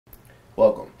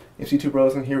Welcome. MC2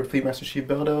 Burleson here with Fleet Master Chief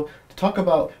Beldo to talk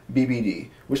about BBD,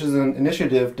 which is an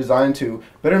initiative designed to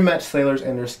better match sailors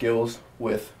and their skills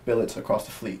with billets across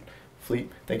the fleet.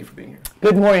 Thank you for being here.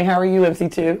 Good morning. How are you,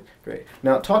 MC2? Great.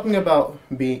 Now, talking about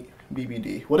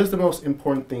BBD, what is the most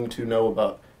important thing to know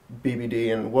about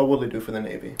BBD and what will it do for the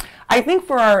Navy? I think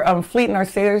for our fleet and our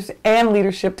sailors and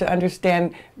leadership to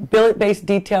understand, billet-based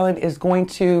detailing is going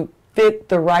to fit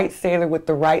the right sailor with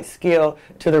the right skill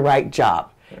to the right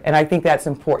job. Right. And I think that's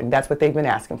important. That's what they've been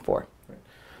asking for. Right.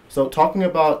 So talking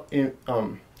about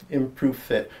improved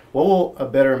fit, what will a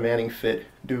better manning fit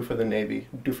do for the Navy,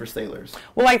 do for sailors?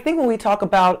 Well, I think when we talk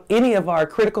about any of our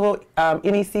critical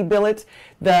NEC billets,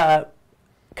 the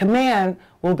command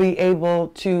will be able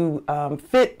to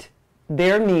fit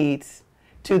their needs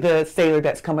to the sailor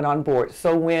that's coming on board.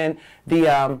 So when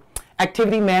the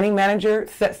activity manning manager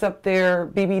sets up their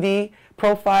BBD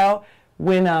profile,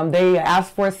 when they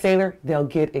ask for a sailor, they'll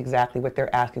get exactly what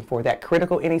they're asking for. That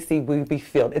critical NEC will be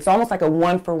filled. It's almost like a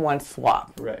one-for-one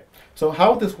swap. Right. So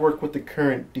how would this work with the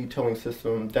current detailing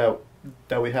system that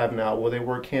we have now? Will they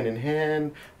work hand in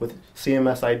hand with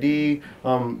CMS ID?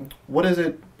 What is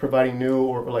it providing new,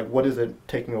 or like what is it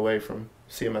taking away from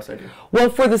CMS ID? Well,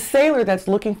 for the sailor that's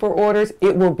looking for orders,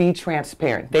 it will be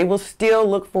transparent. They will still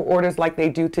look for orders like they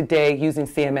do today using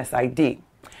CMS ID.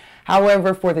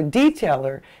 However, for the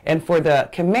detailer and for the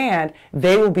command,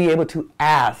 they will be able to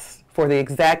ask for the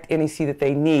exact NEC that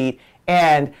they need,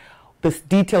 and the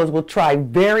detailers will try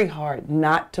very hard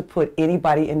not to put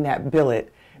anybody in that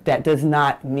billet that does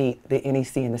not meet the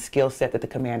NEC and the skill set that the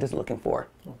command is looking for.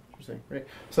 Oh, interesting. Great.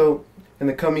 So in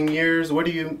the coming years, where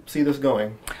do you see this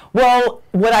going? Well,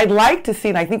 what I'd like to see,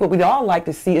 and I think what we'd all like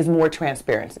to see, is more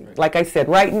transparency. Right. Like I said,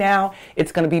 right now,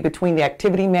 it's going to be between the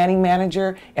activity manning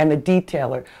manager and the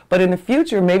detailer. But in the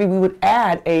future, maybe we would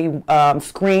add a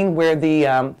screen where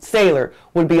the sailor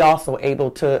would be also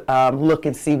able to look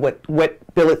and see what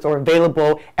billets are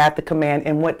available at the command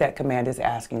and what that command is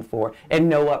asking for, and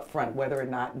know up front whether or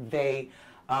not they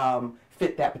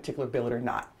fit that particular billet or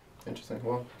not. Interesting.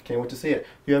 Well, can't wait to see it.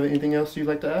 Do you have anything else you'd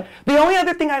like to add? The only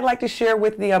other thing I'd like to share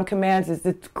with the commands is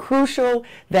it's crucial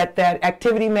that that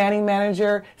activity manning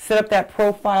manager set up that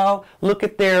profile, look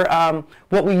at their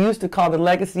what we used to call the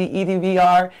legacy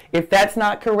EDVR. If that's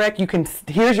not correct,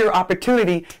 here's your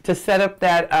opportunity to set up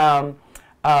that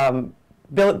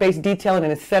billet-based detailing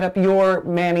and set up your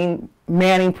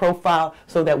manning profile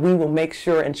so that we will make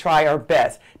sure and try our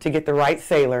best to get the right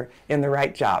sailor in the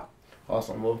right job.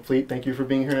 Awesome. Well, Fleet, thank you for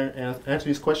being here and answering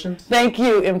these questions. Thank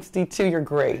you, MC2. You're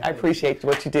great. I appreciate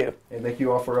what you do. And thank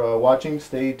you all for watching.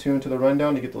 Stay tuned to the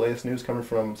rundown to get the latest news coming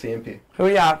from CMP.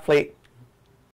 Hoo-yah, Fleet.